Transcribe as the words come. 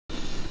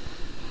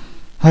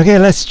Okay,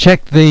 let's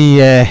check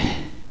the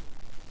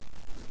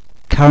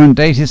current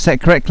date is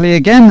set correctly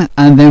again,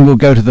 and then we'll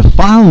go to the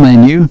File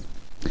menu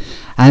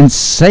and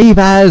Save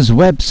As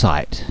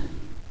Website.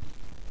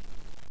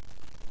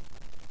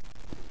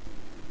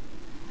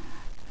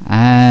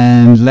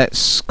 And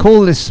let's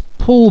call this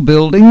Pool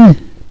Building,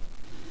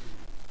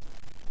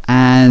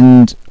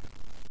 and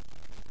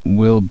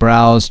we'll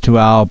browse to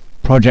our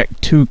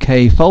Project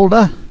 2K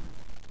folder,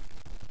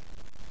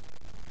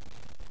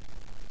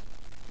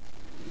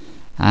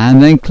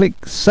 and then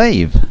click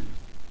Save.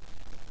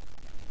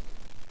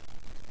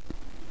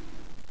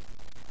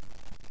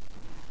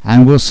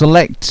 And we'll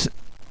select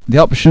the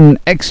option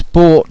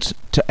Export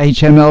to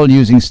HTML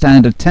using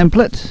standard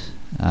template,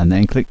 and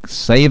then click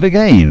Save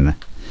again.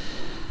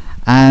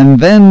 And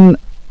then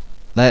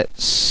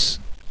let's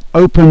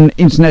open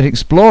Internet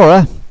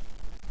Explorer,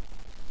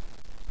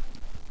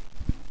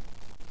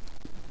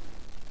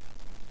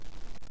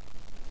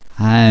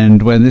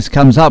 and when this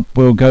comes up,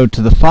 we'll go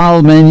to the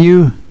File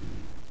menu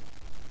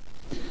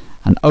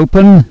and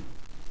Open,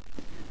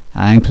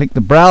 and click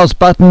the Browse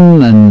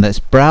button, and let's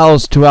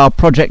browse to our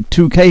Project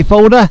 2K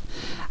folder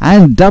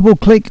and double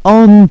click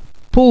on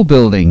Pool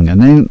Building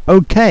and then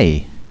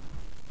OK.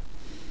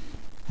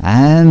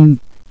 And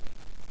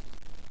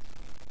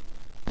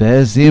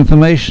there's the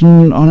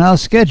information on our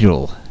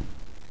schedule.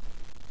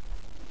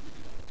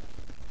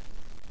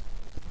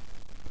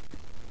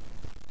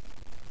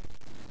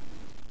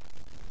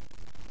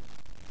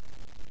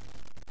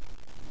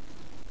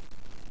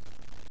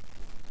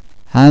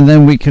 And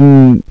then we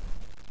can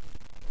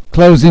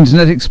close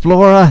Internet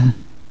Explorer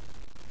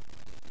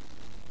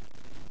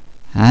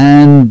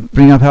and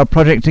bring up our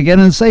project again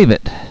and save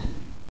it.